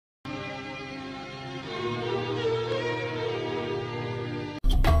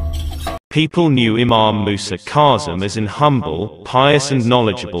People knew Imam Musa Kazim as an humble, pious and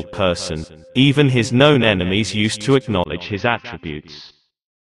knowledgeable person. Even his known enemies used to acknowledge his attributes.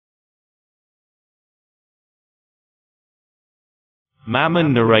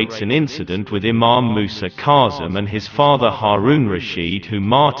 Mamun narrates an incident with Imam Musa Kazim and his father Harun Rashid, who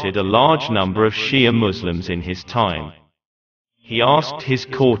martyred a large number of Shia Muslims in his time. He asked his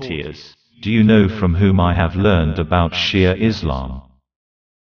courtiers, "Do you know from whom I have learned about Shia Islam?"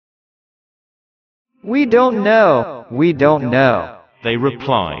 "We don't know, we don't know," they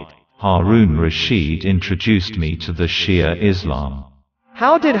replied. "Harun Rashid introduced me to the Shia Islam."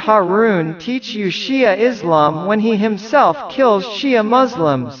 "How did Harun teach you Shia Islam when he himself kills Shia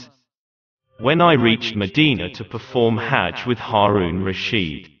Muslims?" When I reached Medina to perform Hajj with Harun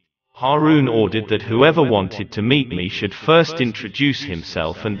Rashid, Harun ordered that whoever wanted to meet me should first introduce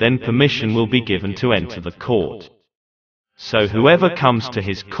himself, and then permission will be given to enter the court. So whoever comes to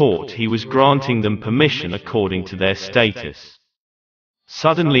his court, he was granting them permission according to their status.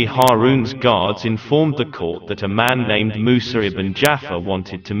 Suddenly Harun's guards informed the court that a man named Musa Ibn Jafar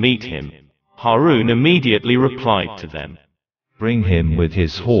wanted to meet him. Harun immediately replied to them, "Bring him with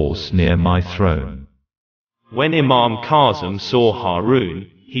his horse near my throne." When Imam Kazim saw Harun,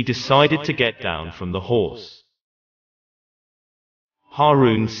 he decided to get down from the horse.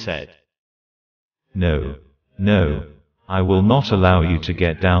 Harun said, No, I will not allow you to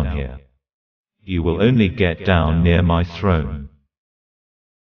get down here. You will only get down near my throne.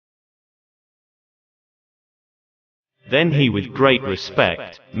 Then he, with great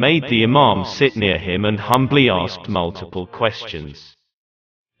respect, made the Imam sit near him and humbly asked multiple questions.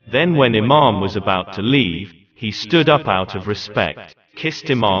 Then when Imam was about to leave, he stood up out of respect, kissed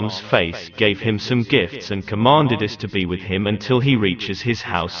Imam's face, gave him some gifts and commanded us to be with him until he reaches his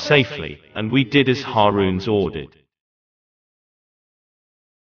house safely, and we did as Harun's ordered.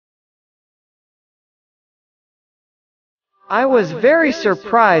 I was very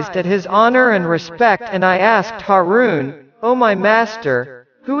surprised at his honor and respect, and I asked Harun, "O my master,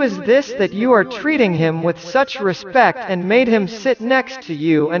 who is this that you are treating him with such respect, and made him sit next to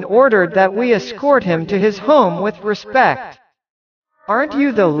you and ordered that we escort him to his home with respect? Aren't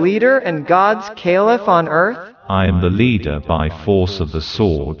you the leader and God's caliph on earth?" "I am the leader by force of the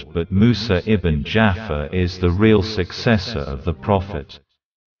sword, but Musa Ibn Jafar is the real successor of the Prophet.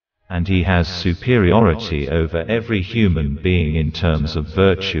 And he has superiority over every human being in terms of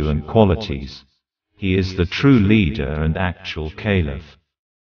virtue and qualities. He is the true leader and actual caliph."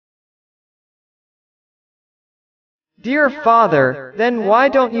 "Dear father, then why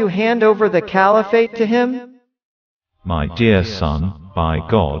don't you hand over the caliphate to him?" "My dear son, by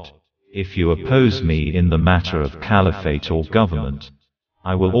God, if you oppose me in the matter of caliphate or government,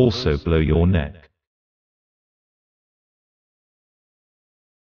 I will also blow your neck."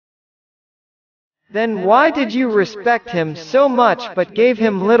 "Then why did you respect him so much but gave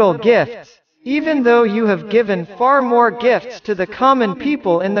him little gifts, even though you have given far more gifts to the common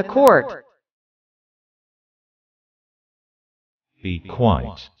people in the court?" "Be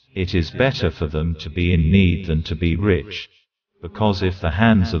quiet. It is better for them to be in need than to be rich, because if the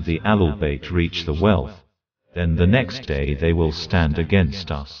hands of the AHLULBAYT reach the wealth, then the next day they will stand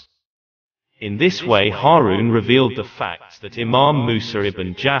against us." In this way Harun revealed the facts that Imam Musa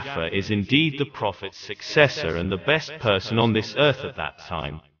ibn Jafar is indeed the Prophet's successor and the best person on this earth at that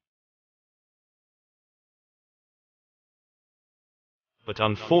time. But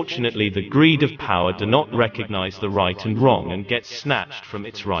unfortunately the greed of power do not recognize the right and wrong and gets snatched from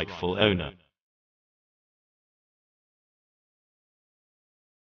its rightful owner.